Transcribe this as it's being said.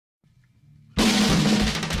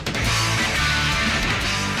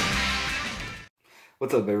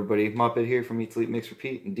What's up, everybody? MopHead here from Eat, Sleep, Mix,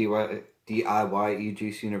 Repeat and DIY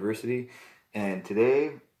Juice University. And today,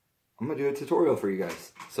 I'm going to do a tutorial for you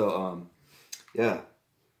guys. So, yeah,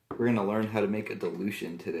 we're going to learn how to make a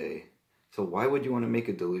dilution today. So why would you want to make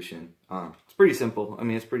a dilution? It's pretty simple. I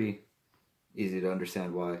mean, it's pretty easy to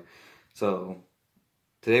understand why. So,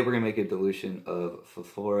 today we're going to make a dilution of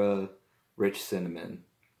Phosphora Rich Cinnamon.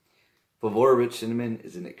 Phosphora Rich Cinnamon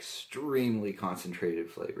is an extremely concentrated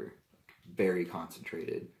flavor. Very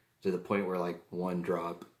concentrated to the point where like one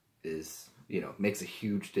drop is, makes a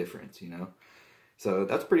huge difference, So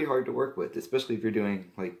that's pretty hard to work with, especially if you're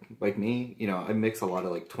doing like me, I mix a lot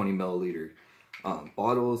of like 20 milliliter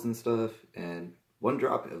bottles and stuff, and one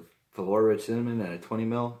drop of Phosphora Rich Cinnamon and a 20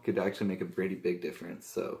 ml could actually make a pretty big difference.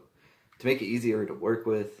 So to make it easier to work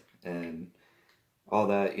with and all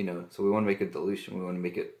that, so we want to make a dilution,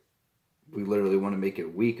 we literally want to make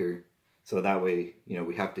it weaker. So that way,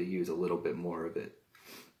 we have to use a little bit more of it.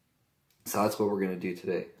 So that's what we're going to do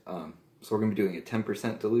today. So we're going to be doing a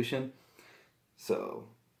 10% dilution. So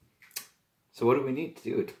what do we need to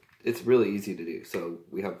do it? It's really easy to do. So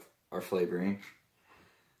we have our flavoring.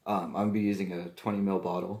 I'm going to be using a 20 ml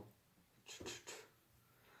bottle.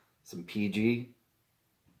 Some PG.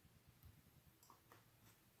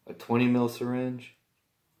 A 20 ml syringe.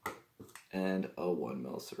 And a 1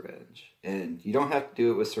 ml syringe. And you don't have to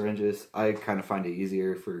do it with syringes. I kind of find it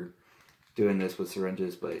easier for doing this with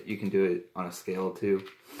syringes, but you can do it on a scale too.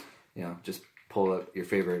 Just pull up your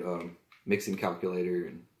favorite mixing calculator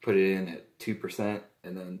and put it in at 2%,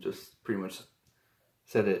 and then just pretty much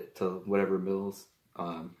set it to whatever mils.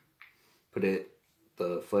 Put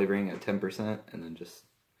the flavoring at 10%, and then just,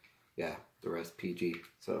 the rest PG.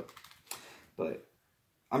 So, but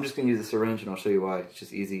I'm just going to use a syringe, and I'll show you why. It's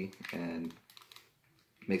just easy and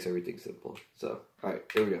makes everything simple. So, alright,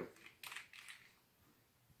 here we go.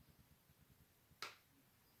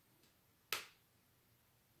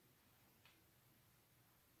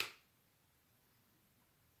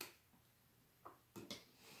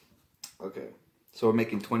 Okay, so we're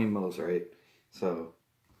making 20 mils, right? So,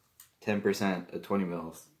 10% of 20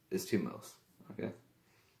 mils is 2 mils, okay?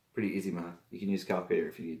 Pretty easy math. You can use a calculator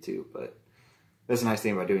if you need to, but that's a nice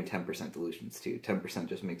thing about doing 10% dilutions too. 10%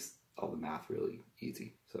 just makes all the math really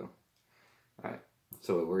easy. So, alright.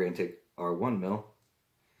 So we're going to take our 1 ml,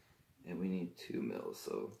 and we need 2 mils.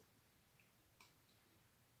 So,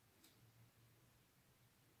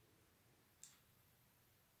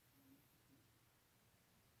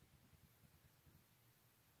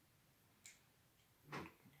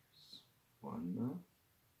 one ml.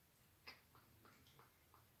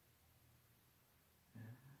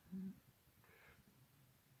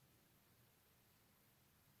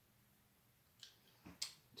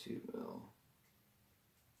 2 ml.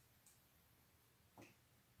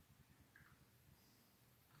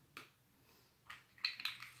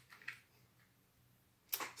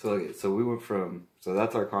 So okay, so we went from, so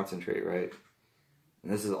that's our concentrate, right?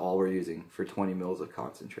 And this is all we're using for 20 mils of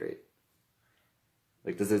concentrate.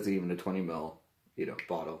 Like, this isn't even a 20 ml,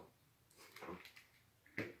 bottle.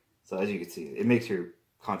 So as you can see, it makes your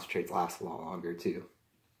concentrates last a lot longer too.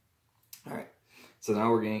 Alright, so now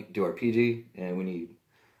we're going to do our PG, and we need,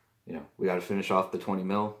 we got to finish off the 20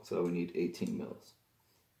 mil, so we need 18 mils.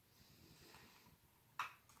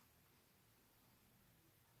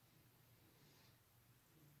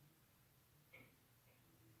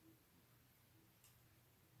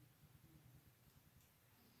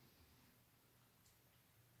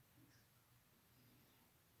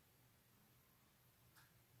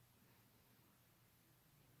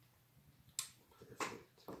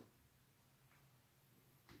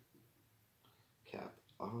 Cap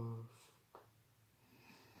off.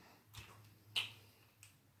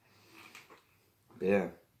 Yeah,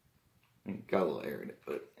 got a little air in it,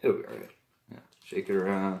 but it'll be alright. Yeah, shake it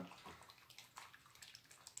around.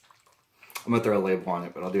 I'm gonna throw a label on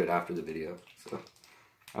it, but I'll do it after the video. So,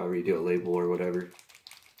 however you do a label or whatever.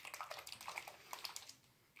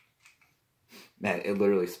 Man, it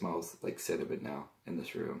literally smells like cinnamon now in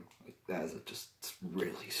this room. Like, that is just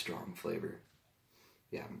really strong flavor.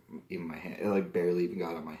 Yeah, even my hand, it like barely even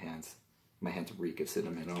got on my hands. My hands reek of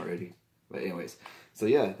cinnamon already. But anyways, so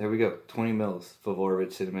yeah, there we go. 20 mils Phosphora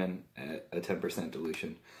Rich Cinnamon at a 10%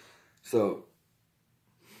 dilution. So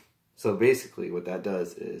basically what that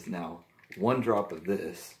does is now 1 drop of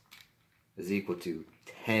this is equal to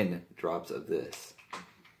 10 drops of this.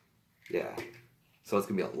 Yeah. So it's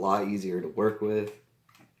going to be a lot easier to work with.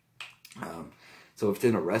 So if it's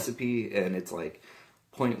in a recipe and it's like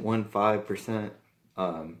 0.15%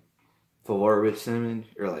 Phosphora Rich Cinnamon,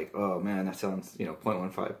 you're like, oh man, that sounds,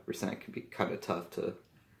 0.15% can be kind of tough to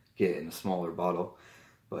get in a smaller bottle.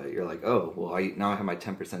 But you're like, oh, well, now I have my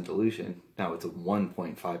 10% dilution. Now it's a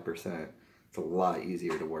 1.5%. It's a lot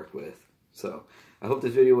easier to work with. So I hope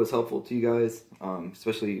this video was helpful to you guys,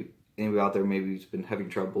 especially anybody out there maybe who's been having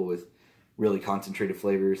trouble with really concentrated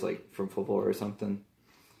flavors like from football or something.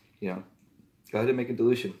 You know, go ahead and make a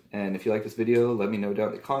dilution. And if you like this video, let me know down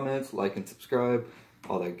in the comments, like and subscribe,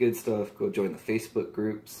 all that good stuff. Go join the Facebook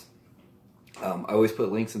groups. I always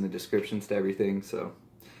put links in the descriptions to everything. So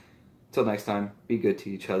until next time, be good to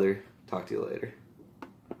each other. Talk to you later.